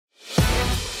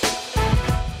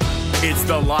It's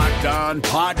the Locked On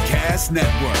Podcast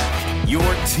Network, your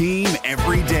team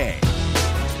every day.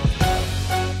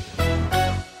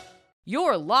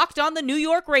 You're Locked On the New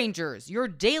York Rangers, your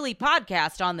daily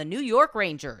podcast on the New York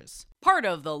Rangers. Part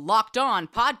of the Locked On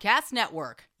Podcast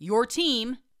Network, your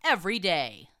team every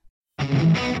day.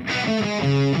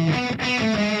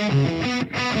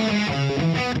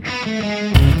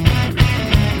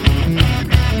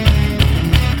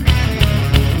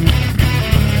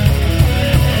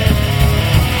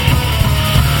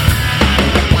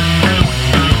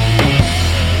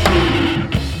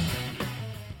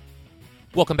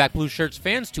 Welcome back, Blue Shirts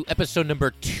fans, to episode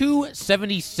number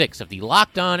 276 of the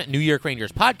Locked On New York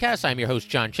Rangers podcast. I'm your host,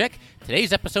 John Chick.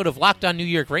 Today's episode of Locked On New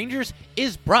York Rangers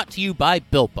is brought to you by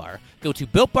Built Bar. Go to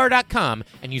BuiltBar.com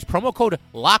and use promo code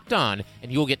LOCKEDON,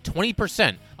 and you will get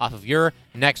 20% off of your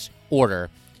next order.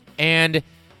 And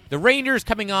the Rangers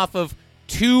coming off of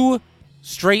two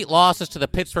straight losses to the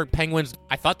Pittsburgh Penguins.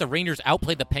 I thought the Rangers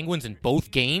outplayed the Penguins in both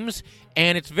games,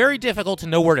 and it's very difficult to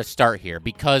know where to start here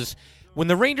because when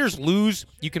the Rangers lose,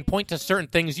 you can point to certain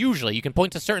things usually. You can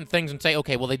point to certain things and say,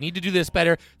 okay, well, they need to do this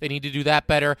better. They need to do that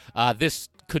better. This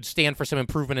could stand for some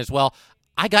improvement as well.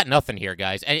 I got nothing here,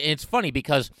 guys. And it's funny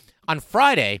because on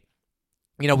Friday,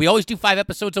 you know, we always do 5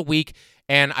 episodes a week,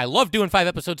 and I love doing 5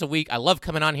 episodes a week. I love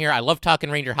coming on here. I love talking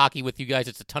Ranger hockey with you guys.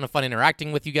 It's a ton of fun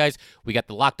interacting with you guys. We got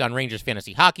the Locked On Rangers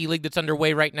Fantasy Hockey League that's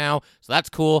underway right now, so that's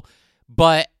cool.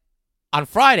 But on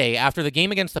Friday, after the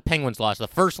game against the Penguins loss, the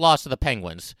first loss to the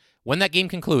Penguins, when that game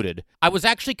concluded, I was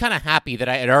actually kind of happy that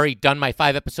I had already done my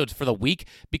 5 episodes for the week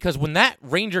because when that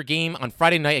Ranger game on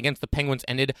Friday night against the Penguins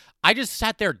ended, I just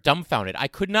sat there dumbfounded. I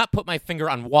could not put my finger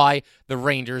on why the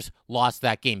Rangers lost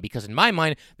that game because in my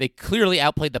mind, they clearly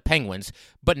outplayed the Penguins.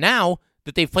 But now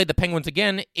that they've played the Penguins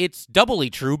again, it's doubly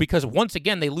true because once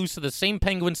again, they lose to the same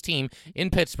Penguins team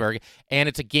in Pittsburgh, and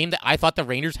it's a game that I thought the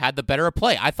Rangers had the better of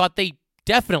play. I thought they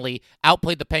definitely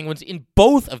outplayed the Penguins in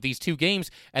both of these 2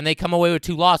 games, and they come away with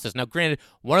 2 losses. Now, granted,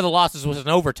 one of the losses was in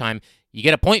overtime. You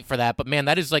get a point for that, but man,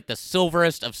 that is like the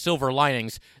silverest of silver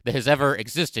linings that has ever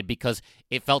existed because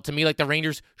it felt to me like the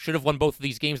Rangers should have won both of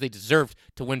these games. They deserved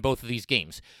to win both of these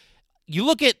games. You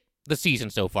look at the season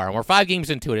so far, and we're 5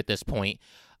 games into it at this point.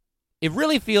 It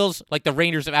really feels like the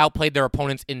Rangers have outplayed their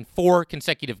opponents in 4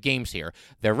 consecutive games here.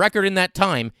 Their record in that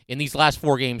time, in these last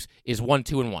 4 games, is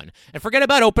 1-2-1. And forget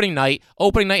about opening night.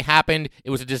 Opening night happened.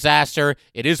 It was a disaster.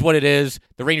 It is what it is.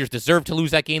 The Rangers deserved to lose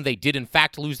that game. They did, in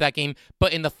fact, lose that game.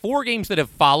 But in the 4 games that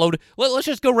have followed, let's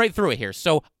just go right through it here.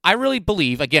 So I really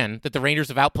believe, again, that the Rangers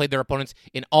have outplayed their opponents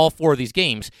in all 4 of these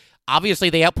games. Obviously,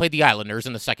 they outplayed the Islanders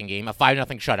in the second game, a 5-0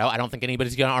 shutout. I don't think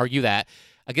anybody's going to argue that.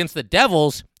 Against the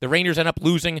Devils, the Rangers end up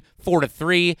losing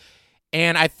 4-3,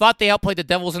 and I thought they outplayed the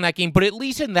Devils in that game, but at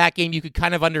least in that game, you could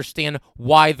kind of understand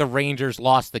why the Rangers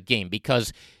lost the game,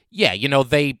 because, yeah, you know,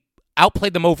 they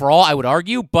outplayed them overall, I would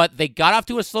argue, but they got off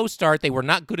to a slow start. They were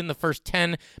not good in the first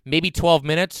 10, maybe 12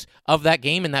 minutes of that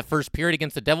game. In that first period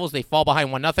against the Devils, they fall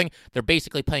behind 1-0. They're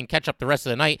basically playing catch-up the rest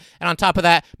of the night, and on top of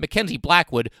that, Mackenzie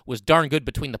Blackwood was darn good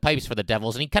between the pipes for the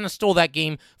Devils, and he kind of stole that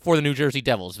game for the New Jersey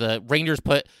Devils. The Rangers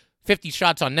put 50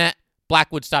 shots on net.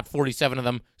 Blackwood stopped 47 of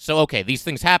them. So, okay, these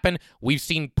things happen. We've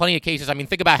seen plenty of cases. I mean,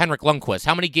 think about Henrik Lundqvist.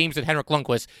 How many games did Henrik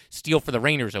Lundqvist steal for the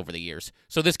Rangers over the years?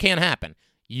 So this can happen.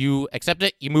 You accept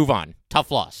it, you move on. Tough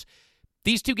loss.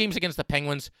 These 2 games against the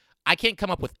Penguins, I can't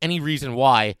come up with any reason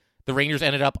why the Rangers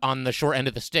ended up on the short end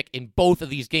of the stick in both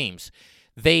of these games.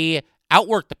 They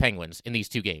outworked the Penguins in these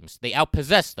 2 games. They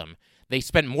outpossessed them. They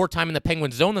spent more time in the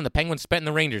Penguins zone than the Penguins spent in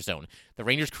the Rangers zone. The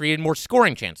Rangers created more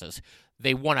scoring chances.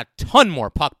 They won a ton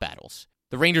more puck battles.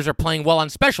 The Rangers are playing well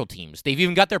on special teams. They've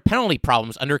even got their penalty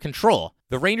problems under control.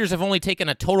 The Rangers have only taken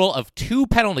a total of 2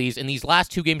 penalties in these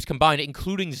last 2 games combined,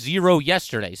 including 0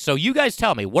 yesterday. So you guys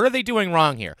tell me, what are they doing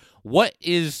wrong here? What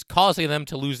is causing them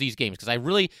to lose these games? Because I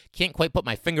really can't quite put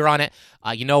my finger on it.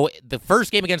 You know, the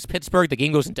first game against Pittsburgh, the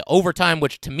game goes into overtime,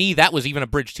 which to me, that was even a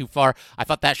bridge too far. I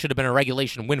thought that should have been a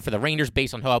regulation win for the Rangers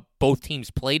based on how both teams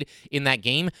played in that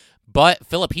game. But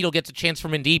Philip Hedl gets a chance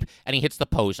from in deep, and he hits the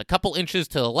post. A couple inches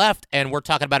to the left, and we're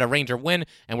talking about a Ranger win,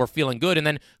 and we're feeling good. And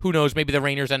then, who knows, maybe the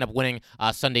Rangers end up winning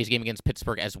Sunday's game against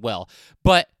Pittsburgh as well.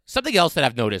 But something else that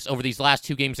I've noticed over these last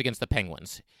 2 games against the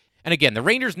Penguins, and again, the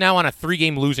Rangers now on a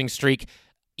 3-game losing streak.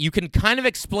 You can kind of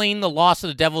explain the loss of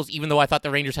the Devils, even though I thought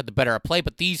the Rangers had the better play,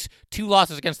 but these 2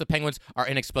 losses against the Penguins are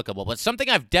inexplicable. But something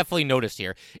I've definitely noticed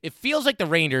here, it feels like the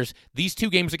Rangers, these 2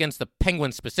 games against the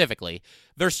Penguins specifically,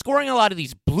 they're scoring a lot of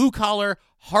these blue-collar,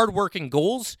 hard-working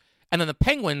goals, and then the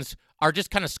Penguins are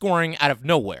just kind of scoring out of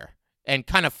nowhere and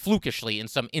kind of flukishly in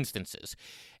some instances.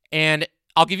 And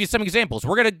I'll give you some examples.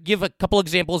 We're going to give a couple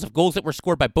examples of goals that were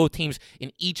scored by both teams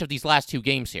in each of these last two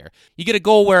games here. You get a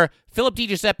goal where Philip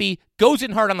DiGiuseppe goes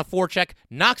in hard on the forecheck,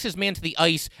 knocks his man to the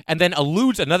ice, and then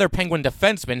eludes another Penguin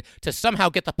defenseman to somehow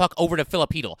get the puck over to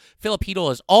Filip Chytil. Filip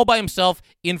Chytil is all by himself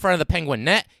in front of the Penguin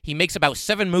net. He makes about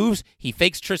 7 moves. He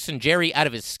fakes Tristan Jarry out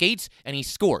of his skates, and he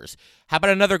scores. How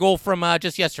about another goal from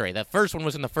just yesterday? The first one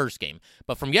was in the first game.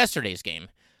 But from yesterday's game,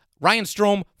 Ryan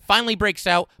Strome finally breaks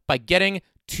out by getting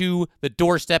to the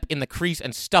doorstep in the crease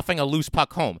and stuffing a loose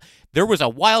puck home. There was a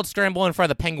wild scramble in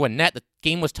front of the Penguin net. The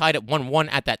game was tied at 1-1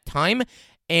 at that time,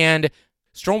 and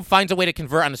Strome finds a way to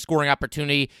convert on a scoring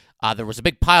opportunity. There was a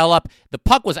big pile-up. The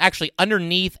puck was actually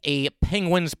underneath a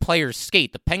Penguins player's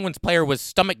skate. The Penguins player was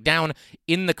stomach down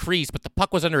in the crease, but the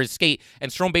puck was under his skate,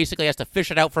 and Strome basically has to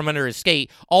fish it out from under his skate.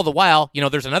 All the while,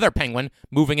 there's another Penguin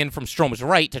moving in from Strome's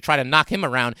right to try to knock him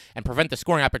around and prevent the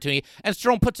scoring opportunity, and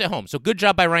Strome puts it home. So good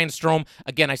job by Ryan Strome.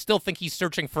 Again, I still think he's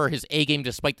searching for his A-game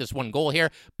despite this one goal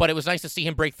here, but it was nice to see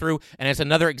him break through, and it's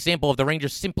another example of the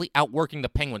Rangers simply outworking the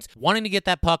Penguins, wanting to get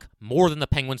that puck more than the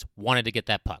Penguins wanted to get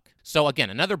that puck. So again,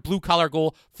 another blue-collar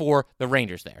goal for the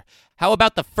Rangers there. How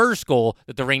about the first goal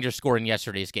that the Rangers scored in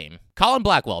yesterday's game? Colin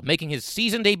Blackwell making his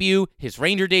season debut, his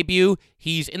Ranger debut.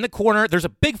 He's in the corner. There's a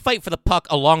big fight for the puck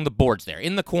along the boards there.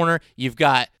 In the corner, you've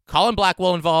got Colin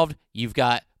Blackwell involved. You've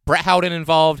got Brett Howden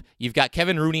involved. You've got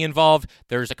Kevin Rooney involved.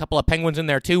 There's a couple of Penguins in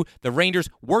there too. The Rangers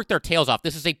work their tails off.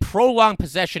 This is a prolonged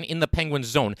possession in the Penguins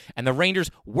zone, and the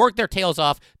Rangers work their tails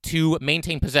off to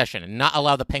maintain possession and not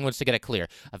allow the Penguins to get it clear.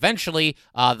 Eventually,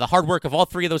 the hard work of all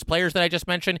three of those players that I just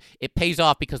mentioned, it pays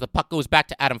off because the puck goes back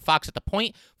to Adam Fox at the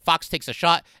point. Fox takes a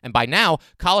shot, and by now,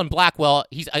 Colin Blackwell,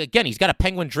 he's got a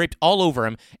Penguin draped all over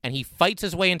him, and he fights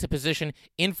his way into position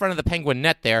in front of the Penguin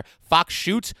net there. Fox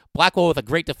shoots, Blackwell with a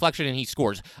great deflection, and he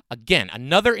scores. Again,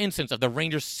 another instance of the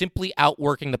Rangers simply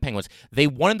outworking the Penguins. They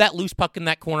wanted that loose puck in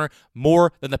that corner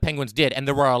more than the Penguins did, and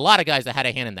there were a lot of guys that had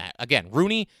a hand in that. Again,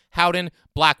 Rooney, Howden,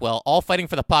 Blackwell, all fighting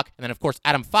for the puck, and then, of course,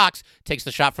 Adam Fox takes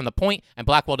the shot from the point, and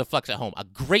Blackwell deflects it home. A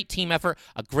great team effort,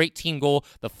 a great team goal.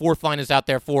 The fourth line is out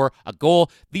there for a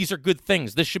goal. These are good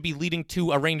things. This should be leading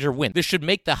to a Ranger win. This should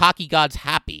make the hockey gods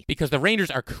happy because the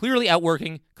Rangers are clearly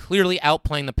outworking, clearly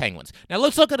outplaying the Penguins. Now,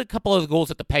 let's look at a couple of the goals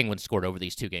that the Penguins scored over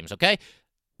these two games, okay?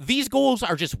 These goals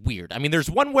are just weird. I mean, there's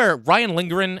one where Ryan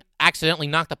Lindgren accidentally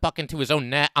knocked the puck into his own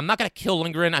net. I'm not going to kill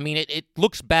Lindgren. I mean, it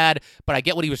looks bad, but I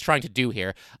get what he was trying to do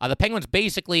here. The Penguins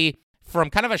basically,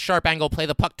 from kind of a sharp angle, play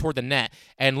the puck toward the net,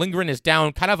 and Lindgren is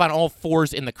down kind of on all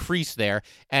fours in the crease there,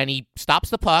 and he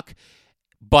stops the puck,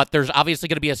 but there's obviously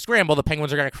going to be a scramble. The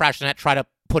Penguins are going to crash the net, try to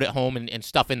put it home and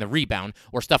stuff in the rebound,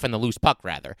 or stuff in the loose puck,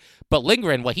 rather. But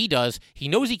Lindgren, what he does, he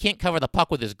knows he can't cover the puck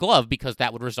with his glove because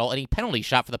that would result in a penalty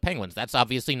shot for the Penguins. That's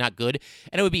obviously not good,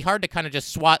 and it would be hard to kind of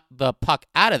just swat the puck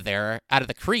out of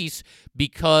the crease,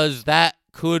 because that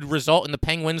could result in the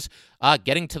Penguins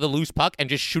getting to the loose puck and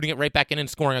just shooting it right back in and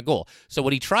scoring a goal. So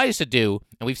what he tries to do,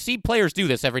 and we've seen players do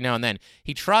this every now and then,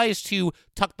 he tries to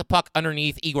tuck the puck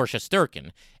underneath Igor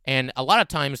Shesterkin. And a lot of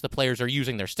times the players are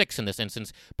using their sticks in this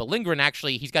instance, but Lindgren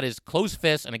actually, he's got his closed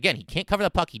fist, and again, he can't cover the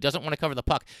puck. He doesn't want to cover the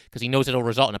puck because he knows it'll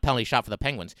result in a penalty shot for the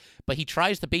Penguins. But he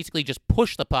tries to basically just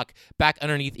push the puck back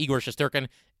underneath Igor Shesterkin,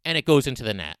 and it goes into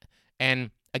the net.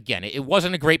 And again, it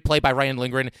wasn't a great play by Ryan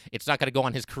Lindgren. It's not going to go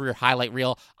on his career highlight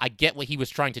reel. I get what he was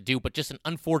trying to do, but just an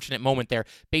unfortunate moment there,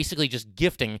 basically just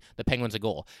gifting the Penguins a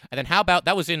goal. And then how about,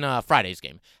 that was in Friday's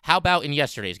game. How about in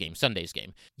yesterday's game, Sunday's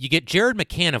game? You get Jared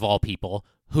McCann, of all people,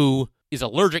 who is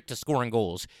allergic to scoring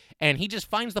goals, and he just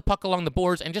finds the puck along the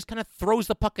boards and just kind of throws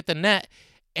the puck at the net,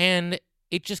 and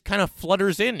it just kind of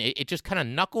flutters in. It just kind of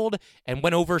knuckled and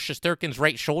went over Shesterkin's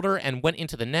right shoulder and went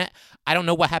into the net. I don't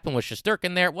know what happened with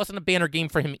Shesterkin there. It wasn't a banner game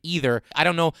for him either. I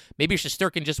don't know. Maybe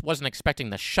Shesterkin just wasn't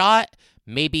expecting the shot.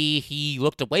 Maybe he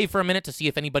looked away for a minute to see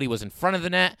if anybody was in front of the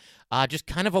net. Just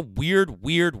kind of a weird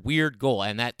goal,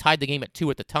 and that tied the game at 2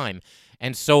 at the time.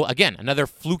 And so, again, another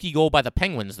fluky goal by the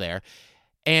Penguins there.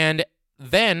 And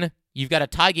then you've got a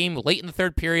tie game late in the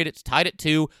third period. It's tied at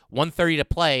 2, 1:30 to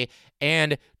play,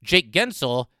 and Jake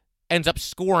Guentzel ends up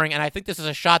scoring, and I think this is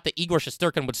a shot that Igor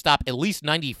Shesterkin would stop at least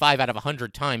 95 out of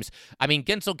 100 times. I mean,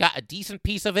 Guentzel got a decent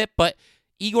piece of it, but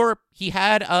Igor, he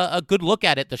had a good look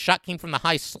at it. The shot came from the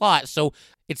high slot, so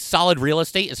it's solid real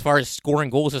estate as far as scoring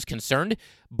goals is concerned,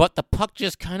 but the puck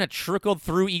just kind of trickled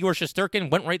through Igor Shesterkin,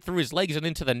 went right through his legs and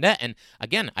into the net. And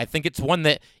again, I think it's one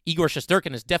that Igor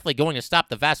Shesterkin is definitely going to stop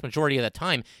the vast majority of the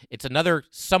time. It's another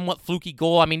somewhat fluky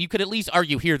goal. I mean, you could at least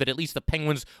argue here that at least the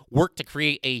Penguins worked to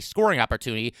create a scoring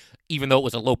opportunity, even though it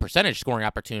was a low percentage scoring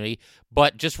opportunity.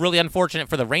 But just really unfortunate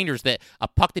for the Rangers that a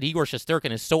puck that Igor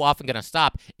Shesterkin is so often going to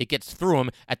stop, it gets through him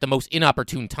at the most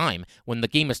inopportune time when the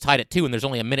game is tied at 2 and there's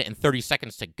only a minute and 30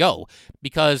 seconds to go.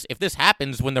 Because if this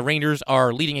happens when the Rangers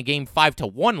are leading a game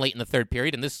 5-1 late in the third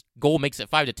period, and this goal makes it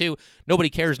 5-2, nobody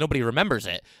cares, nobody remembers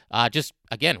it. Just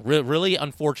again, really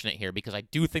unfortunate here, because I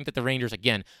do think that the Rangers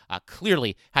again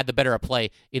clearly had the better of play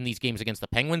in these games against the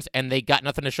Penguins, and they got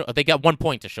nothing to show. They got 1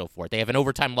 point to show for it. They have an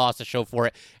overtime loss to show for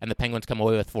it, and the Penguins come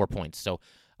away with 4 points. So.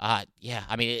 Yeah,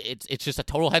 I mean, it's just a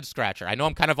total head scratcher. I know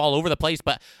I'm kind of all over the place,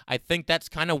 but I think that's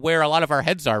kind of where a lot of our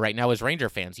heads are right now as Ranger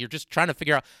fans. You're just trying to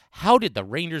figure out, how did the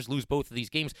Rangers lose both of these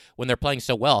games when they're playing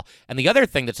so well? And the other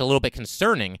thing that's a little bit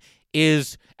concerning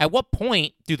is, at what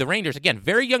point do the Rangers, again,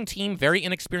 very young team, very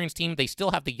inexperienced team, they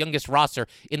still have the youngest roster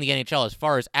in the NHL as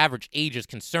far as average age is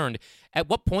concerned. At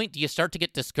what point do you start to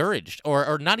get discouraged?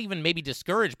 Or not even maybe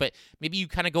discouraged, but maybe you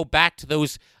kind of go back to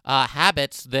those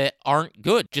habits that aren't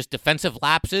good, just defensive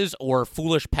lapses or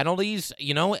foolish penalties.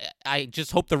 You know, I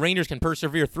just hope the Rangers can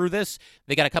persevere through this.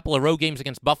 They got a couple of road games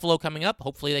against Buffalo coming up.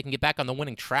 Hopefully they can get back on the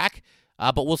winning track.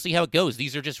 But we'll see how it goes.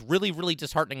 These are just really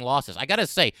disheartening losses. I got to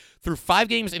say, through 5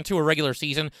 games into a regular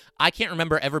season, I can't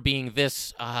remember ever being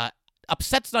this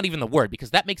upset's not even the word,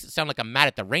 because that makes it sound like I'm mad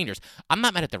at the Rangers. I'm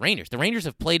not mad at the Rangers. The Rangers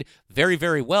have played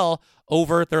very well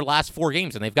over their last 4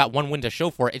 games, and they've got 1 win to show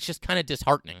for it. It's just kind of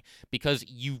disheartening, because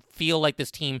you feel like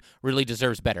this team really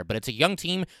deserves better. But it's a young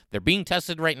team. They're being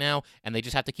tested right now, and they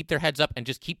just have to keep their heads up and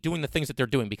just keep doing the things that they're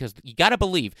doing, because you got to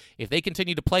believe if they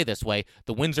continue to play this way,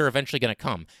 the wins are eventually going to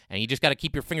come. And you just got to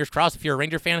keep your fingers crossed, if you're a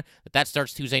Ranger fan, that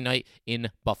starts Tuesday night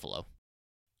in Buffalo.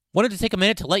 Wanted to take a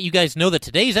minute to let you guys know that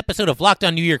today's episode of Locked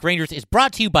On New York Rangers is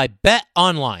brought to you by Bet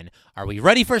Online. Are we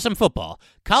ready for some football?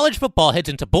 College football heads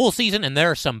into bowl season, and there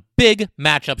are some big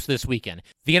matchups this weekend.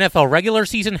 The NFL regular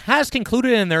season has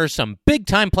concluded, and there are some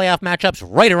big-time playoff matchups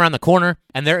right around the corner,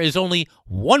 and there is only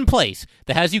one place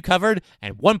that has you covered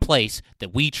and one place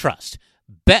that we trust: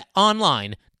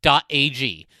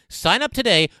 BetOnline.ag. Sign up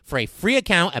today for a free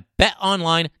account at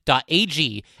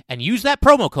betonline.ag and use that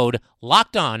promo code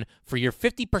LOCKEDON for your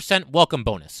 50% welcome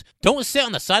bonus. Don't sit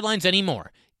on the sidelines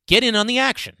anymore. Get in on the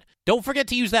action. Don't forget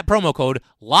to use that promo code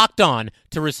LOCKEDON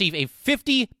to receive a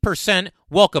 50%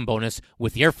 welcome bonus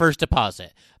with your first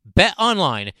deposit.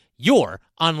 BetOnline, your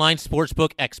online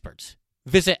sportsbook experts.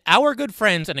 Visit our good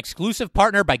friends and exclusive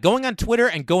partner by going on Twitter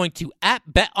and going to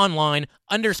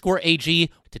 @betonline_AG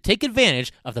to take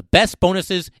advantage of the best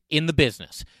bonuses in the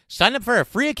business. Sign up for a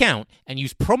free account and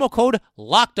use promo code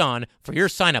LOCKEDON for your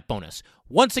sign-up bonus.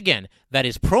 Once again, that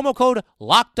is promo code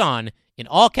LOCKEDON in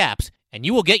all caps, and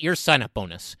you will get your sign-up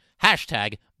bonus.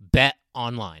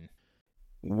 #BetOnline.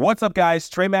 What's up, guys?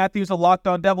 Trey Matthews of Locked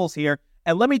On Devils here,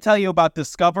 and let me tell you about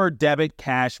Discover Debit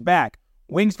Cash Back.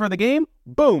 Wings for the game?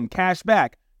 Boom, cash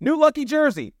back. New lucky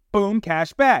jersey? Boom,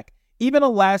 cash back. Even a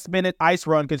last-minute ice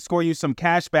run could score you some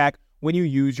cash back when you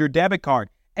use your debit card.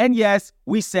 And yes,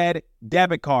 we said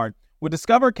debit card. With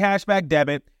Discover Cashback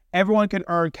Debit, everyone can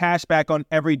earn cash back on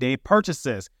everyday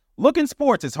purchases. Look, in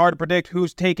sports, it's hard to predict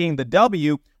who's taking the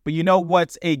W, but you know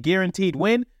what's a guaranteed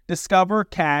win? Discover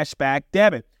Cashback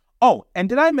Debit. Oh, and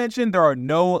did I mention there are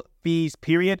no fees,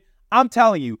 period? I'm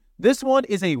telling you, this one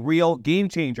is a real game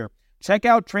changer. Check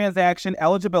out transaction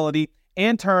eligibility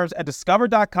and terms at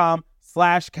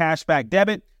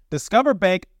discover.com/cashbackdebit. Discover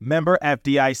Bank, member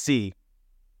FDIC.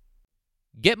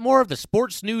 Get more of the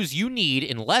sports news you need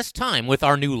in less time with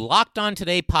our new Locked On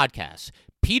Today podcast.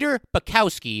 Peter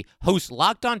Bukowski hosts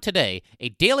Locked On Today, a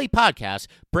daily podcast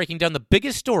breaking down the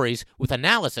biggest stories with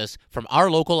analysis from our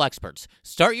local experts.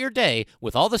 Start your day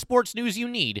with all the sports news you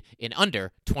need in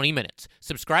under 20 minutes.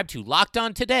 Subscribe to Locked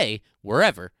On Today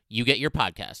wherever you get your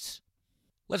podcasts.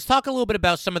 Let's talk a little bit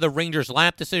about some of the Rangers'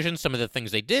 lineup decisions, some of the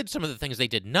things they did, some of the things they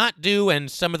did not do,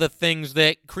 and some of the things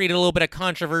that created a little bit of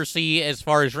controversy as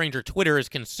far as Ranger Twitter is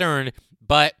concerned.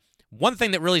 But one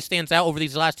thing that really stands out over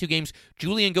these last 2 games,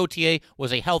 Julien Gauthier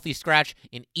was a healthy scratch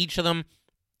in each of them.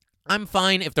 I'm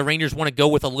fine if the Rangers want to go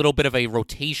with a little bit of a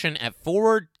rotation at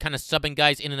forward, kind of subbing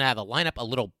guys in and out of the lineup a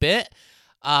little bit.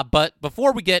 But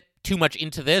before we get too much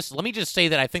into this, let me just say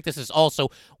that I think this is also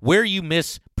where you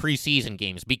miss preseason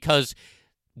games, because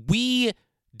we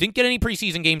Didn't get any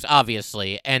preseason games,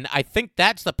 obviously, and I think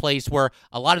that's the place where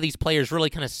a lot of these players really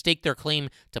kind of stake their claim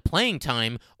to playing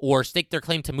time or stake their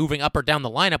claim to moving up or down the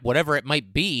lineup, whatever it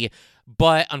might be.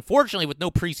 But unfortunately, with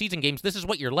no preseason games, this is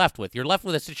what you're left with. You're left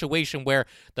with a situation where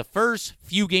the first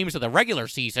few games of the regular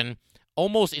season,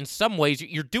 almost in some ways,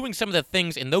 you're doing some of the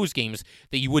things in those games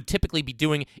that you would typically be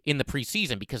doing in the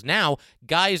preseason, because now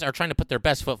guys are trying to put their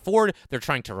best foot forward. They're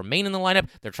trying to remain in the lineup.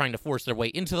 They're trying to force their way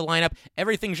into the lineup.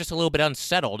 Everything's just a little bit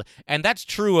unsettled, and that's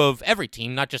true of every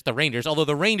team, not just the Rangers, although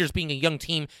the Rangers, being a young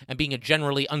team and being a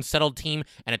generally unsettled team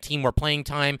and a team where playing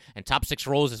time and top six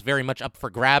roles is very much up for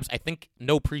grabs, I think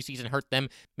no preseason hurt them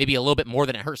maybe a little bit more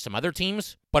than it hurt some other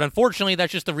teams. But unfortunately,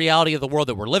 that's just the reality of the world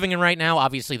that we're living in right now.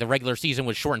 Obviously, the regular season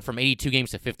was shortened from 82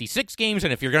 games to 56 games,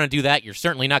 and if you're going to do that, you're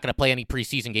certainly not going to play any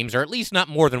preseason games, or at least not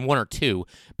more than one or two.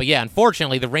 But yeah,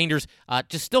 unfortunately, the Rangers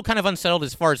just still kind of unsettled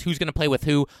as far as who's going to play with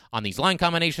who on these line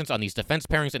combinations, on these defense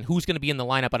pairings, and who's going to be in the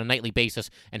lineup on a nightly basis,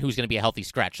 and who's going to be a healthy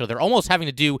scratch. So they're almost having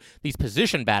to do these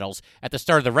position battles at the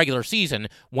start of the regular season,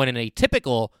 when in a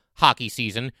typical hockey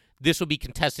season, this will be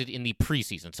contested in the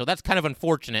preseason. So that's kind of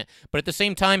unfortunate, but at the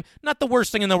same time, not the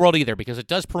worst thing in the world either, because it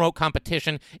does promote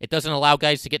competition. It doesn't allow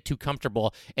guys to get too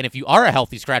comfortable. And if you are a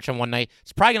healthy scratch on one night,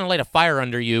 it's probably going to light a fire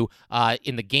under you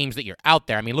in the games that you're out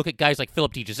there. I mean, look at guys like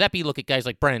Philip DiGiuseppe, look at guys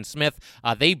like Brendan Smith.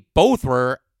 They both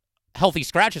were healthy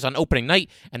scratches on opening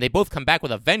night, and they both come back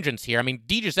with a vengeance here. I mean,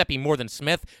 DiGiuseppe more than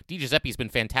Smith. DiGiuseppe's been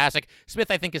fantastic. Smith,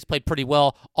 I think, has played pretty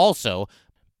well also.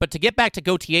 But to get back to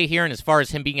Gauthier here, and as far as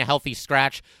him being a healthy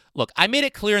scratch, look, I made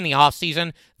it clear in the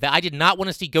offseason that I did not want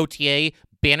to see Gauthier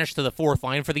banished to the fourth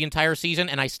line for the entire season,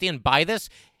 and I stand by this.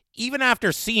 Even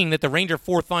after seeing that the Ranger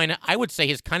fourth line, I would say,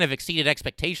 has kind of exceeded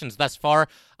expectations thus far.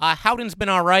 Howden's been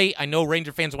all right. I know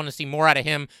Ranger fans want to see more out of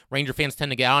him. Ranger fans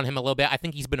tend to get on him a little bit. I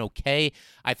think he's been okay.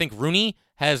 I think Rooney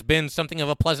has been something of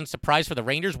a pleasant surprise for the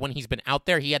Rangers when he's been out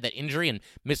there. He had that injury and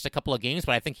missed a couple of games,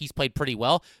 but I think he's played pretty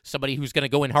well. Somebody who's going to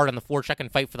go in hard on the forecheck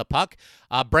and fight for the puck.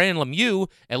 Brandon Lemieux,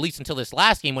 at least until this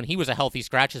last game when he was a healthy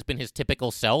scratch, has been his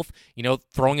typical self,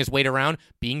 throwing his weight around,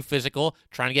 being physical,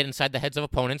 trying to get inside the heads of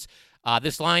opponents.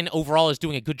 This line overall is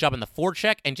doing a good job in the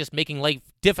forecheck and just making life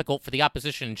difficult for the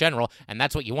opposition in general, and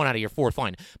that's what you want out of your fourth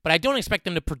line. But I don't expect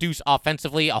them to produce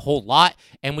offensively a whole lot,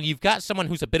 and when you've got someone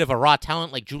who's a bit of a raw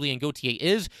talent like Julien Gauthier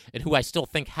is, and who I still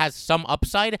think has some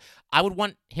upside, I would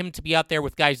want him to be out there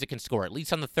with guys that can score, at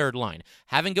least on the third line.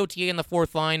 Having Gauthier in the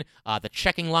fourth line, the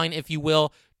checking line, if you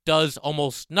will, does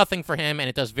almost nothing for him, and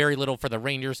it does very little for the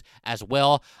Rangers as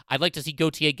well. I'd like to see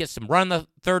Gauthier get some run on the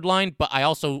third line, but I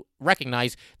also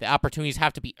recognize that opportunities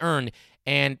have to be earned,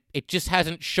 and it just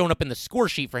hasn't shown up in the score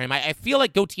sheet for him. I feel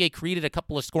like Gauthier created a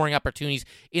couple of scoring opportunities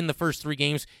in the first three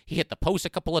games. He hit the post a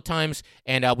couple of times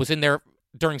and was in there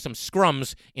during some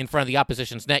scrums in front of the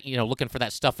opposition's net, looking for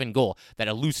that stuff in goal, that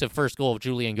elusive first goal of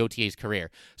Julien Gauthier's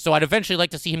career. So I'd eventually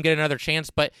like to see him get another chance,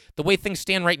 but the way things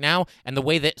stand right now and the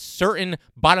way that certain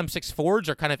bottom six forwards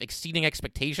are kind of exceeding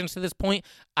expectations to this point,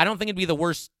 I don't think it'd be the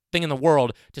worst thing in the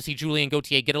world to see Julien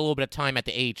Gauthier get a little bit of time at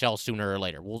the AHL sooner or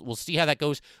later. We'll see how that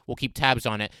goes. We'll keep tabs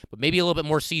on it, but maybe a little bit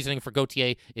more seasoning for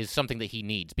Gauthier is something that he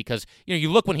needs, because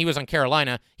you look when he was on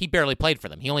Carolina, he barely played for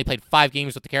them. He only played 5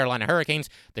 games with the Carolina Hurricanes.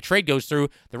 The trade goes through.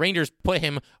 The Rangers put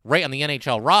him right on the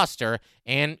NHL roster,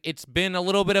 and it's been a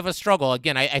little bit of a struggle.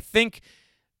 Again, I think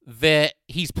that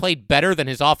he's played better than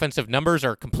his offensive numbers,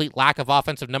 or complete lack of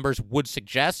offensive numbers, would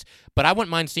suggest, but I wouldn't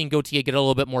mind seeing Gauthier get a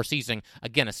little bit more seasoning,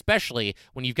 again, especially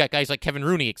when you've got guys like Kevin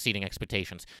Rooney exceeding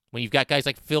expectations, when you've got guys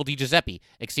like Phil DiGiuseppe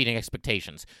exceeding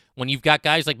expectations, when you've got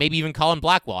guys like maybe even Colin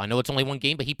Blackwell. I know it's only one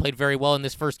game, but he played very well in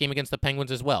this first game against the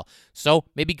Penguins as well. So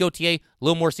maybe Gauthier, a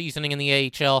little more seasoning in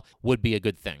the AHL would be a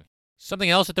good thing.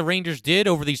 Something else that the Rangers did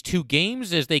over these 2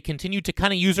 games is they continued to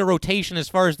kind of use a rotation as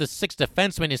far as the 6th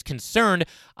defenseman is concerned.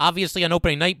 Obviously, on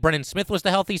opening night, Brendan Smith was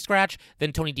the healthy scratch.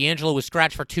 Then Tony DeAngelo was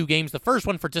scratched for 2 games. The first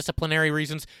one for disciplinary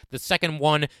reasons. The second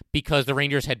one because the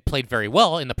Rangers had played very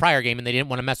well in the prior game and they didn't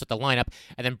want to mess with the lineup.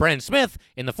 And then Brendan Smith,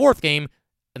 in the 4th game,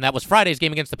 and that was Friday's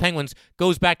game against the Penguins,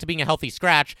 goes back to being a healthy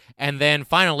scratch. And then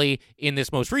finally, in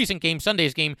this most recent game,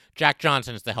 Sunday's game, Jack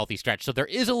Johnson is the healthy scratch. So there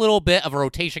is a little bit of a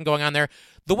rotation going on there.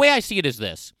 The way I see it is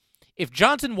this. If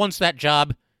Johnson wants that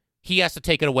job, he has to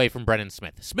take it away from Brendan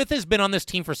Smith. Smith has been on this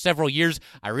team for several years.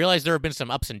 I realize there have been some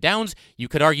ups and downs. You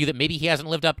could argue that maybe he hasn't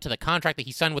lived up to the contract that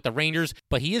he signed with the Rangers,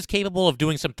 but he is capable of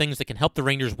doing some things that can help the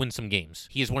Rangers win some games.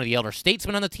 He is one of the elder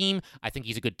statesmen on the team. I think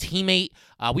he's a good teammate.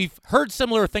 We've heard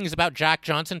similar things about Jack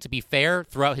Johnson, to be fair,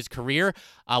 throughout his career.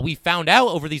 We found out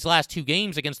over these last 2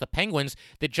 games against the Penguins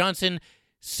that Johnson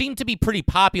seemed to be pretty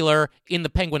popular in the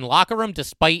Penguin locker room,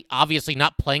 despite obviously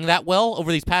not playing that well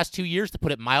over these past 2 years, to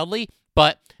put it mildly.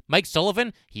 But Mike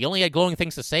Sullivan, he only had glowing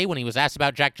things to say when he was asked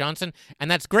about Jack Johnson,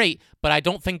 and that's great, but I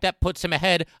don't think that puts him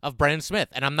ahead of Brendan Smith.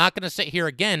 And I'm not going to sit here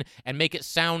again and make it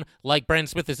sound like Brendan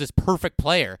Smith is this perfect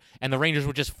player and the Rangers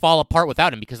would just fall apart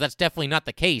without him, because that's definitely not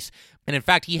the case. And in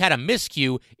fact, he had a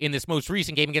miscue in this most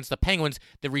recent game against the Penguins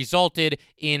that resulted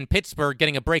in Pittsburgh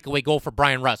getting a breakaway goal for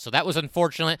Brian Rust. So that was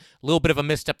unfortunate. A little bit of a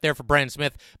misstep there for Brendan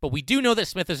Smith. But we do know that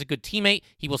Smith is a good teammate.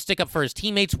 He will stick up for his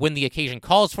teammates when the occasion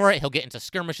calls for it. He'll get into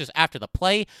skirmishes after the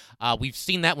play. We've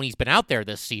seen that when he's been out there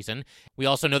this season. We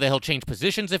also know that he'll change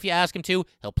positions if you ask him to.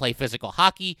 He'll play physical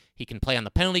hockey. He can play on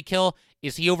the penalty kill.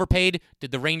 Is he overpaid?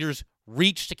 Did the Rangers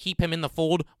reach to keep him in the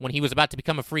fold when he was about to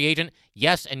become a free agent?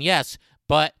 Yes and yes.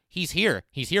 But he's here.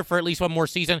 He's here for at least one more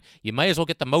season. You might as well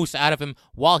get the most out of him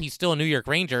while he's still a New York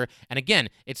Ranger. And again,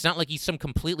 it's not like he's some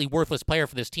completely worthless player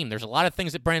for this team. There's a lot of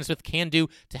things that Brendan Smith can do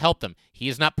to help them. He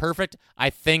is not perfect. I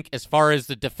think as far as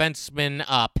the defenseman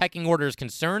pecking order is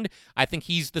concerned, I think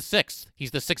he's the sixth.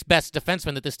 He's the sixth best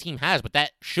defenseman that this team has, but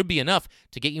that should be enough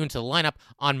to get you into the lineup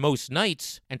on most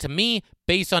nights. And to me,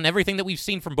 based on everything that we've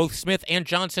seen from both Smith and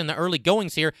Johnson in the early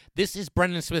goings here, this is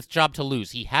Brendan Smith's job to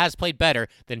lose. He has played better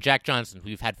than Jack Johnson.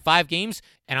 We've had 5 games,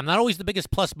 and I'm not always the biggest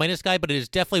plus-minus guy, but it is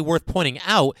definitely worth pointing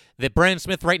out that Brendan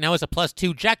Smith right now is a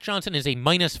 +2. Jack Johnson is a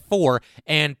 -4,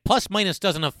 and plus-minus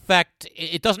doesn't affect,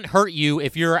 it doesn't hurt you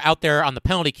if you're out there on the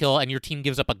penalty kill and your team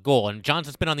gives up a goal, and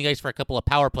Johnson's been on the ice for a couple of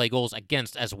power play goals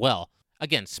against as well.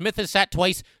 Again, Smith has sat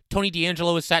twice, Tony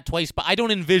DeAngelo has sat twice, but I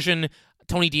don't envision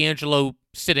Tony DeAngelo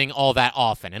sitting all that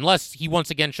often, unless he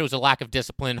once again shows a lack of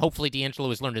discipline. Hopefully DeAngelo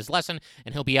has learned his lesson,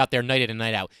 and he'll be out there night in and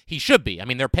night out. He should be. I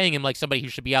mean, they're paying him like somebody who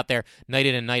should be out there night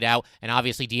in and night out, and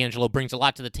obviously DeAngelo brings a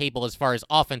lot to the table as far as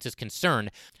offense is concerned.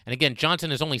 And again,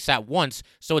 Johnson has only sat once,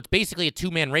 so it's basically a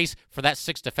two-man race for that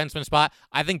 6th defenseman spot.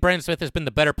 I think Brendan Smith has been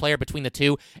the better player between the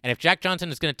two, and if Jack Johnson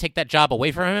is going to take that job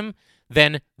away from him,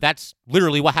 then that's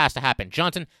literally what has to happen.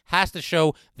 Johnson has to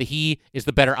show that he is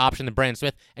the better option than Brendan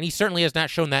Smith, and he certainly has not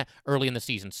shown that early in the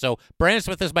season. So Brendan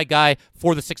Smith is my guy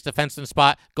for the 6th defenseman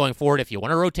spot going forward. If you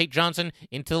want to rotate Johnson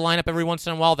into the lineup every once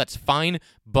in a while, that's fine.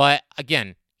 But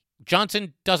again,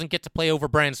 Johnson doesn't get to play over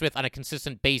Brendan Smith on a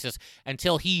consistent basis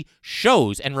until he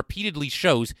shows and repeatedly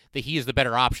shows that he is the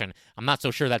better option. I'm not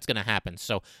so sure that's going to happen.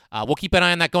 So we'll keep an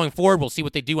eye on that going forward. We'll see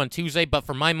what they do on Tuesday. But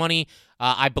for my money,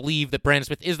 I believe that Brendan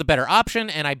Smith is the better option,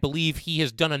 and I believe he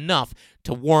has done enough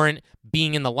to warrant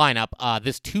being in the lineup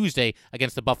this Tuesday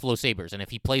against the Buffalo Sabres. And if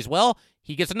he plays well,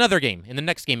 he gets another game in the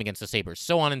next game against the Sabres,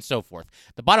 so on and so forth.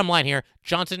 The bottom line here,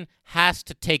 Johnson has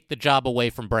to take the job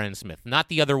away from Brendan Smith, not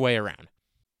the other way around.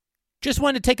 Just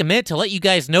wanted to take a minute to let you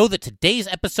guys know that today's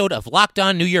episode of Locked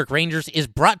On New York Rangers is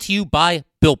brought to you by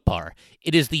Built Bar.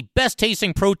 It is the best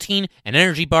tasting protein and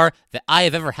energy bar that I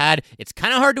have ever had. It's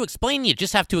kind of hard to explain. You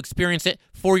just have to experience it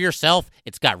for yourself.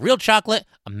 It's got real chocolate,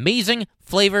 amazing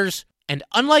flavors, and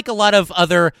unlike a lot of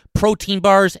other protein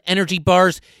bars, energy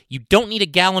bars, you don't need a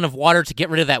gallon of water to get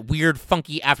rid of that weird,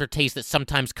 funky aftertaste that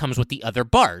sometimes comes with the other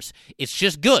bars. It's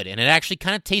just good, and it actually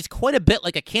kind of tastes quite a bit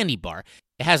like a candy bar.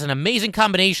 It has an amazing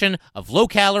combination of low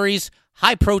calories,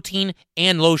 high protein,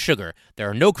 and low sugar. There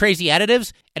are no crazy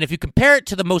additives, and if you compare it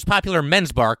to the most popular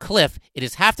men's bar, Cliff, it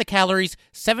is half the calories,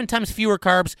 7 times fewer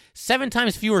carbs, 7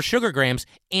 times fewer sugar grams,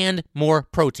 and more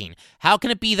protein. How can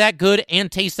it be that good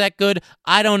and taste that good?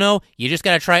 I don't know. You just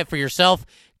got to try it for yourself.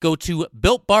 Go to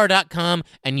BuiltBar.com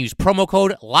and use promo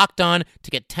code LOCKEDON to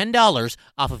get $10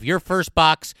 off of your first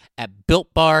box at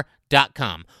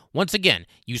BuiltBar.com. Once again,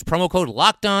 use promo code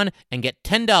LOCKEDON and get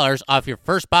 $10 off your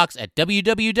first box at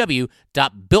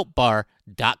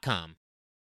www.builtbar.com.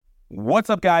 What's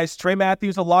up, guys? Trey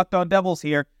Matthews of Locked On Devils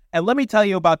here, and let me tell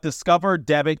you about Discover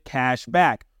Debit Cash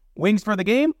Back. Wings for the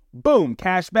game? Boom,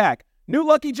 cash back. New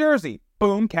lucky jersey?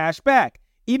 Boom, cash back.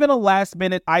 Even a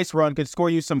last-minute ice run could score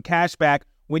you some cash back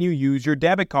when you use your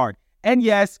debit card. And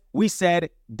yes, we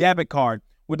said debit card.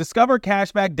 With Discover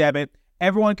Cashback Debit,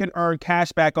 everyone can earn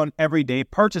cash back on everyday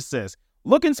purchases.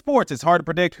 Look, in sports, it's hard to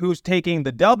predict who's taking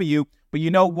the W, but you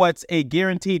know what's a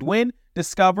guaranteed win?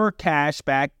 Discover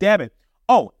Cashback Debit.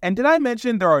 Oh, and did I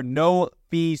mention there are no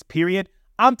fees, period?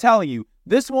 I'm telling you,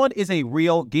 this one is a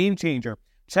real game changer.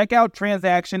 Check out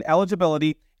transaction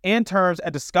eligibility and terms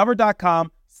at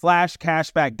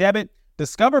discover.com/cashbackdebit.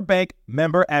 Discover Bank,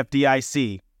 member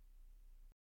FDIC.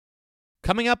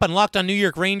 Coming up on Locked On New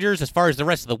York Rangers, as far as the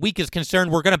rest of the week is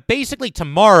concerned, we're going to basically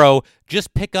tomorrow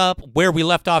just pick up where we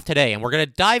left off today, and we're going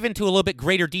to dive into a little bit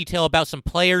greater detail about some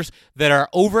players that are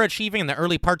overachieving in the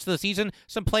early parts of the season,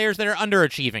 some players that are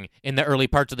underachieving in the early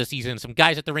parts of the season, some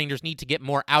guys that the Rangers need to get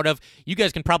more out of. You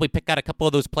guys can probably pick out a couple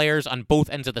of those players on both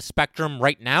ends of the spectrum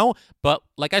right now, but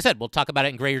like I said, we'll talk about it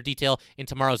in greater detail in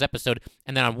tomorrow's episode.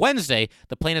 And then on Wednesday,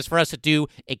 the plan is for us to do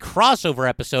a crossover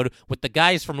episode with the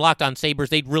guys from Locked On Sabres.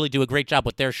 They'd really do a great job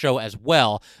with their show as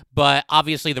well, but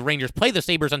obviously the Rangers play the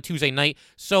Sabres on Tuesday night,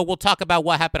 so we'll talk about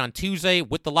what happened on Tuesday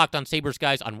with the Locked On Sabres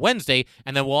guys on Wednesday,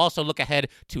 and then we'll also look ahead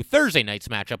to Thursday night's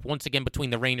matchup, once again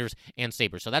between the Rangers and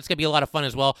Sabres. So that's going to be a lot of fun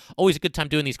as well. Always a good time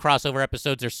doing these crossover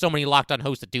episodes. There's so many Locked On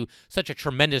hosts that do such a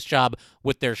tremendous job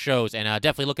with their shows, and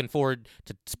definitely looking forward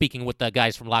to speaking with the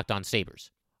guys from Locked On Sabres.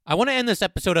 I want to end this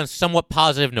episode on a somewhat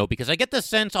positive note because I get the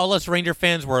sense all us Ranger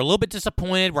fans were a little bit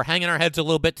disappointed. We're hanging our heads a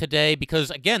little bit today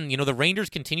because, again, the Rangers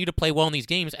continue to play well in these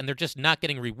games and they're just not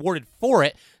getting rewarded for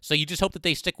it. So you just hope that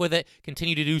they stick with it,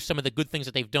 continue to do some of the good things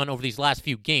that they've done over these last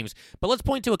few games. But let's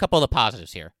point to a couple of the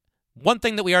positives here. One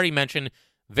thing that we already mentioned,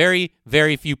 very,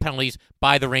 very few penalties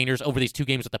by the Rangers over these two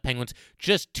games with the Penguins,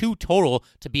 just 2 total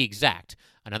to be exact.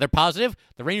 Another positive,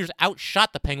 the Rangers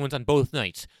outshot the Penguins on both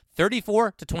nights.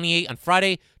 34-28 on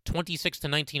Friday,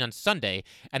 26-19 on Sunday,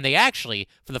 and they actually,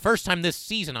 for the first time this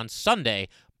season on Sunday,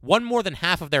 won more than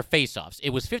half of their faceoffs.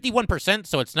 It was 51%,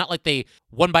 so it's not like they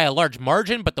won by a large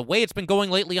margin, but the way it's been going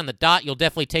lately on the dot, you'll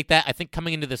definitely take that. I think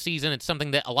coming into the season, it's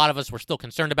something that a lot of us were still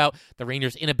concerned about, the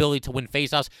Rangers' inability to win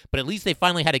faceoffs, but at least they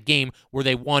finally had a game where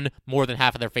they won more than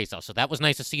half of their faceoffs, so that was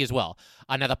nice to see as well.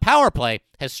 Now, the power play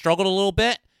has struggled a little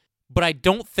bit, but I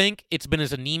don't think it's been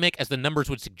as anemic as the numbers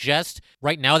would suggest.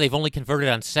 Right now, they've only converted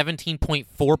on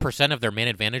 17.4% of their man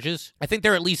advantages. I think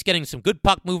they're at least getting some good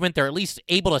puck movement. They're at least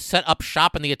able to set up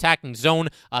shop in the attacking zone,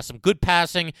 some good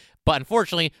passing. But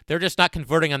unfortunately, they're just not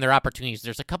converting on their opportunities.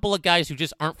 There's a couple of guys who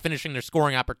just aren't finishing their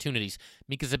scoring opportunities.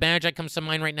 Mika Zibanejad comes to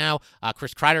mind right now.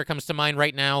 Chris Kreider comes to mind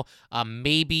right now.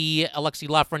 Maybe Alexis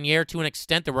Lafreniere to an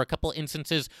extent. There were a couple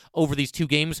instances over these 2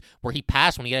 games where he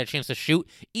passed when he had a chance to shoot.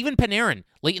 Even Panarin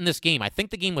late in this game. I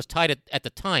think the game was tied at the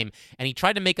time, and he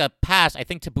tried to make a pass, I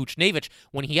think, to Buchnevich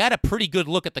when he had a pretty good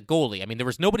look at the goalie. I mean, there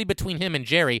was nobody between him and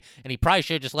Jerry, and he probably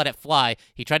should have just let it fly.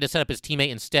 He tried to set up his teammate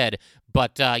instead.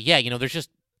 But, there's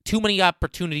just too many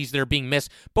opportunities that are being missed,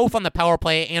 both on the power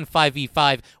play and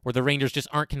 5v5, where the Rangers just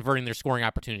aren't converting their scoring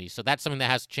opportunities. So that's something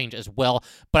that has to change as well.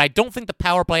 But I don't think the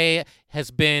power play has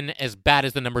been as bad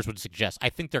as the numbers would suggest. I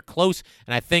think they're close,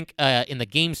 and I think in the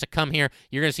games to come here,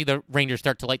 you're going to see the Rangers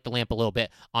start to light the lamp a little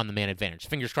bit on the man advantage.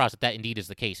 Fingers crossed that indeed is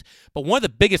the case. But one of the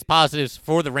biggest positives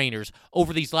for the Rangers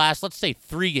over these last, let's say,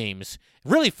 3 games,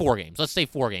 really 4 games, let's say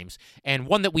 4 games, and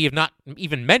one that we have not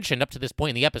even mentioned up to this point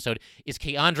in the episode is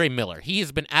K'Andre Miller. He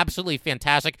has been absolutely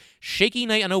fantastic. Shaky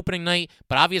night on opening night,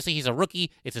 but obviously he's a rookie.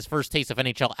 It's his first taste of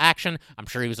NHL action. I'm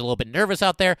sure he was a little bit nervous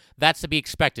out there. That's to be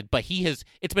expected, but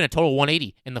it's been a total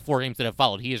 180 in the 4 games that have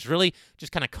followed. He has really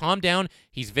just kind of calmed down.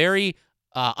 He's very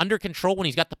under control when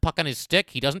he's got the puck on his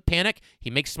stick. He doesn't panic. He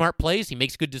makes smart plays. He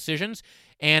makes good decisions.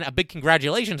 And a big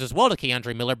congratulations as well to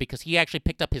K'Andre Miller because he actually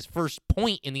picked up his first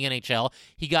point in the NHL.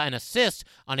 He got an assist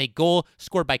on a goal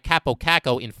scored by Kaapo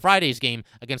Kakko in Friday's game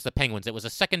against the Penguins. It was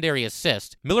a secondary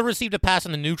assist. Miller received a pass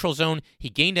in the neutral zone. He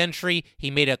gained entry.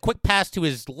 He made a quick pass to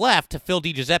his left to Phil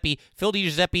DiGiuseppe. Phil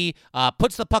DiGiuseppe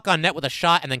puts the puck on net with a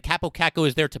shot, and then Kaapo Kakko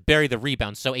is there to bury the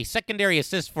rebound. So a secondary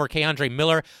assist for K'Andre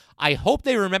Miller. I hope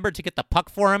they remember to get the puck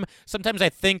for him. Sometimes I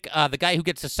think the guy who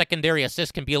gets a secondary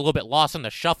assist can be a little bit lost in the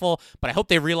shuffle, but I hope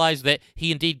they realized that he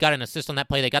indeed got an assist on that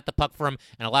play. They got the puck for him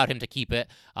and allowed him to keep it.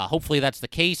 Hopefully that's the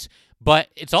case. But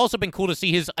it's also been cool to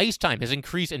see his ice time has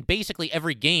increased in basically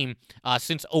every game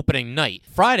since opening night.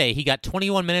 Friday, he got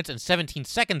 21 minutes and 17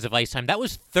 seconds of ice time. That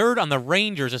was 3rd on the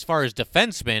Rangers as far as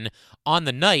defensemen on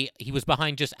the night. He was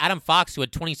behind just Adam Fox, who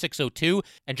had 26:02,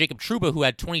 and Jacob Trouba, who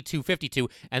had 22:52.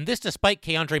 And this despite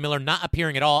K'Andre Miller not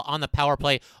appearing at all on the power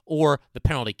play or the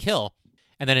penalty kill.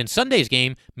 And then in Sunday's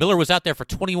game, Miller was out there for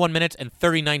 21 minutes and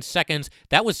 39 seconds.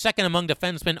 That was second among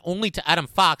defensemen only to Adam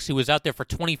Fox, who was out there for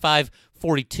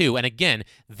 25:42. And again,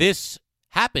 this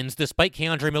happens despite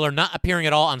K'Andre Miller not appearing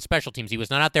at all on special teams. He was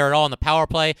not out there at all on the power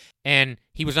play, and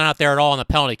he was not out there at all on the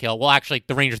penalty kill. Well, actually,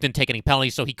 the Rangers didn't take any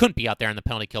penalties, so he couldn't be out there on the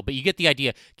penalty kill. But you get the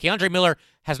idea. K'Andre Miller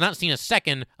has not seen a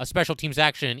second of special teams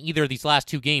action in either of these last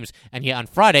 2 games, and yet on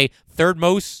Friday, 3rd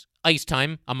most ice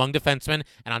time among defensemen,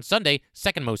 and on Sunday,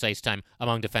 2nd most ice time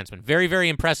among defensemen. Very, very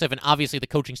impressive, and obviously the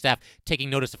coaching staff taking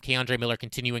notice of K'Andre Miller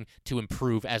continuing to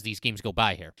improve as these games go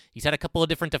by here. He's had a couple of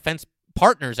different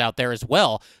partners out there as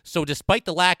well. So despite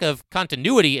the lack of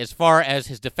continuity as far as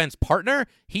his defense partner,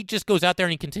 he just goes out there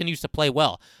and he continues to play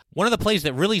well. One of the plays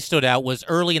that really stood out was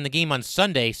early in the game on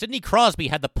Sunday. Sidney Crosby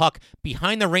had the puck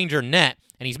behind the Ranger net,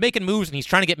 and he's making moves, and he's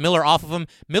trying to get Miller off of him.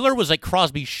 Miller was like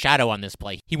Crosby's shadow on this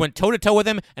play. He went toe-to-toe with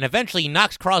him, and eventually he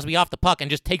knocks Crosby off the puck and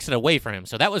just takes it away from him.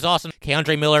 So that was awesome.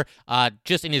 K'Andre Miller,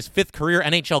 just in his 5th career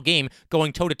NHL game,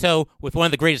 going toe-to-toe with one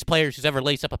of the greatest players who's ever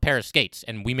laced up a pair of skates.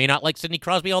 And we may not like Sidney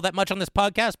Crosby all that much on this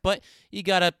podcast, but you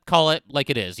got to call it like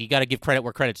it is. You got to give credit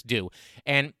where credit's due.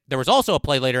 And there was also a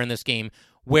play later in this game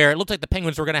where it looked like the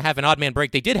Penguins were going to have an odd man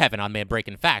break. They did have an odd man break,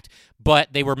 in fact,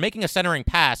 but they were making a centering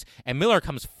pass, and Miller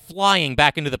comes flying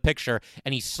back into the picture,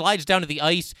 and he slides down to the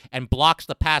ice and blocks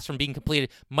the pass from being completed.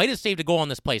 Might have saved a goal on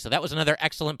this play, so that was another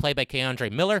excellent play by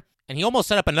K'Andre Miller. And he almost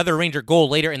set up another Ranger goal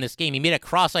later in this game. He made a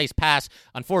cross-ice pass.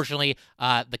 Unfortunately,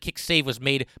 the kick save was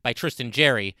made by Tristan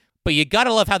Jarry. But you got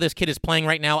to love how this kid is playing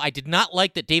right now. I did not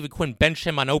like that David Quinn benched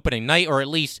him on opening night, or at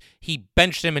least he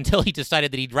benched him until he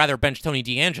decided that he'd rather bench Tony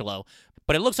DeAngelo.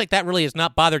 But it looks like that really has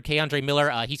not bothered K'Andre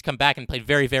Miller. He's come back and played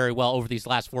very, very well over these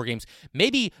last 4 games.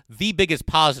 Maybe the biggest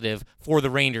positive for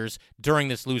the Rangers during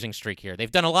this losing streak here.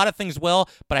 They've done a lot of things well,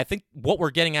 but I think what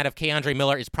we're getting out of K'Andre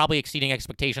Miller is probably exceeding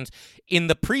expectations. In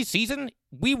the preseason,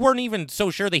 we weren't even so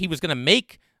sure that he was going to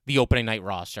make the opening night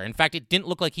roster. In fact, it didn't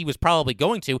look like he was probably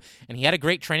going to, and he had a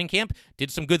great training camp,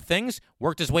 did some good things,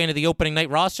 worked his way into the opening night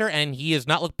roster, and he has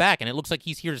not looked back, and it looks like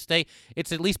he's here to stay.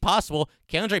 It's at least possible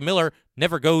K'Andre Miller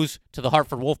never goes to the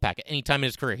Hartford Wolfpack at any time in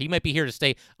his career. He might be here to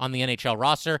stay on the NHL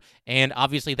roster, and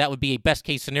obviously that would be a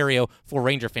best-case scenario for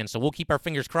Ranger fans. So we'll keep our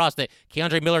fingers crossed that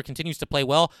K'Andre Miller continues to play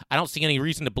well. I don't see any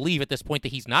reason to believe at this point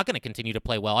that he's not going to continue to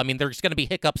play well. I mean, there's going to be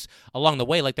hiccups along the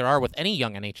way like there are with any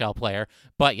young NHL player.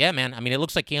 But yeah, man, I mean, it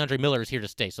looks like K'Andre Miller is here to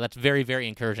stay. So that's very, very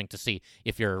encouraging to see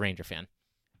if you're a Ranger fan.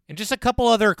 And just a couple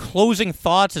other closing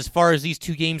thoughts as far as these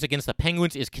 2 games against the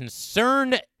Penguins is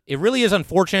concerned. It really is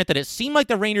unfortunate that it seemed like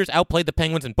the Rangers outplayed the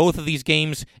Penguins in both of these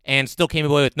games and still came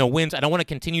away with no wins. I don't want to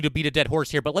continue to beat a dead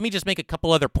horse here, but let me just make a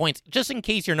couple other points, just in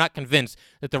case you're not convinced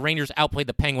that the Rangers outplayed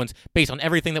the Penguins based on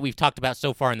everything that we've talked about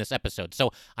so far in this episode.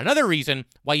 So another reason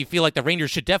why you feel like the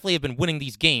Rangers should definitely have been winning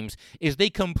these games is they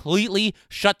completely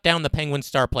shut down the Penguins'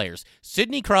 star players.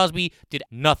 Sidney Crosby did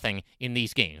nothing in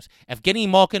these games. Evgeny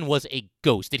Malkin was a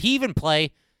ghost. Did he even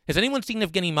play? Has anyone seen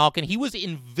Evgeny Malkin? He was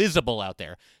invisible out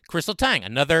there. Chris Letang,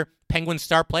 another Penguin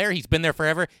star player. He's been there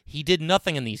forever. He did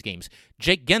nothing in these games.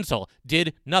 Jake Gensel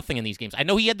did nothing in these games. I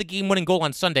know he had the game-winning goal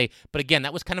on Sunday, but again,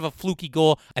 that was kind of a fluky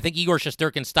goal. I think Igor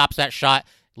Shesterkin stops that shot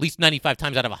at least 95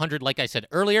 times out of 100, like I said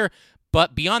earlier.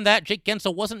 But beyond that, Jake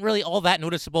Gensel wasn't really all that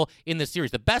noticeable in this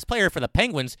series. The best player for the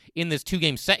Penguins in this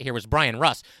 2-game set here was Brian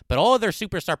Russ, but all of their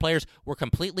superstar players were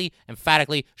completely,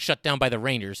 emphatically shut down by the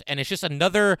Rangers. And it's just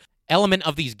another element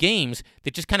of these games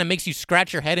that just kind of makes you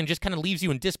scratch your head and just kind of leaves you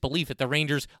in disbelief that the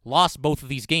Rangers lost both of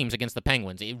these games against the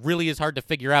Penguins. It really is hard to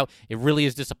figure out. It really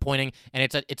is disappointing, and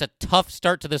it's a tough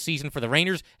start to the season for the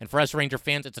Rangers, and for us Ranger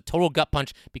fans, it's a total gut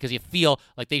punch because you feel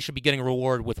like they should be getting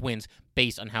rewarded with wins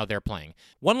based on how they're playing.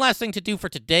 One last thing to do for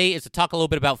today is to talk a little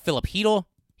bit about Filip Chytil.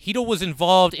 Chytil was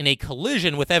involved in a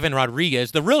collision with Evan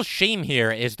Rodrigues. The real shame here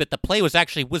is that the play was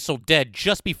actually whistled dead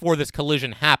just before this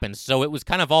collision happened, so it was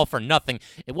kind of all for nothing.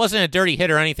 It wasn't a dirty hit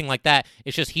or anything like that.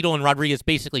 It's just Chytil and Rodrigues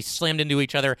basically slammed into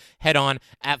each other head-on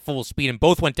at full speed, and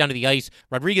both went down to the ice.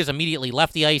 Rodrigues immediately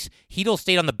left the ice. Chytil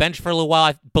stayed on the bench for a little while.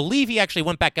 I believe he actually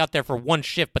went back out there for one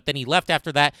shift, but then he left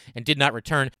after that and did not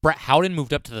return. Brett Howden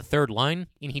moved up to the third line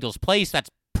in Chytil's place. That's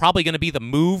probably going to be the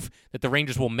move that the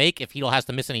Rangers will make if Chytil has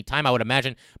to miss any time. I would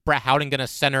imagine Brett Howden going to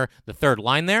center the third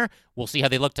line there. We'll see how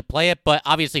they look to play it, but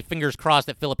obviously fingers crossed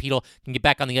that Filip Chytil can get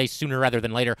back on the ice sooner rather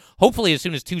than later. Hopefully as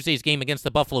soon as Tuesday's game against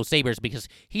the Buffalo Sabres, because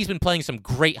he's been playing some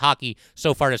great hockey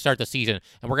so far to start the season.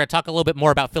 And we're going to talk a little bit more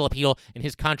about Filip Chytil and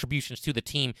his contributions to the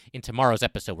team in tomorrow's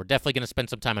episode. We're definitely going to spend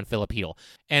some time on Filip Chytil.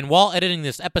 And while editing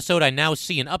this episode, I now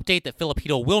see an update that Filip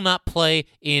Chytil will not play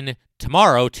in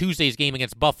tomorrow, Tuesday's game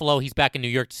against Buffalo. He's back in New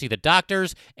York to see the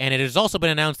doctors, and it has also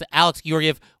been announced that Alex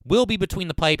Georgiev will be between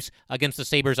the pipes against the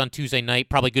Sabres on Tuesday night.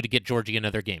 Probably good to get Georgie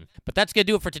another game. But that's going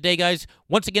to do it for today, guys.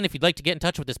 Once again, if you'd like to get in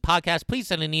touch with this podcast, please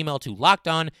send an email to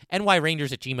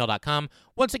LockedOnNYRangers@gmail.com.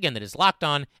 Once again, that is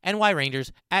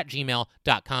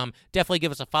LockedOnNYRangers@gmail.com. Definitely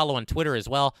give us a follow on Twitter as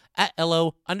well,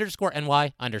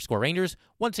 @LO_NY_Rangers.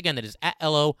 Once again, that is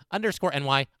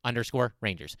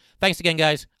 @LO_NY_Rangers. Thanks again,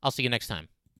 guys. I'll see you next time.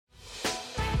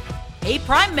 Hey,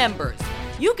 Prime members,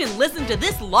 you can listen to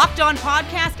this Locked On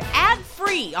podcast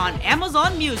ad-free on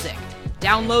Amazon Music.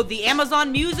 Download the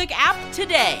Amazon Music app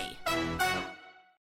today.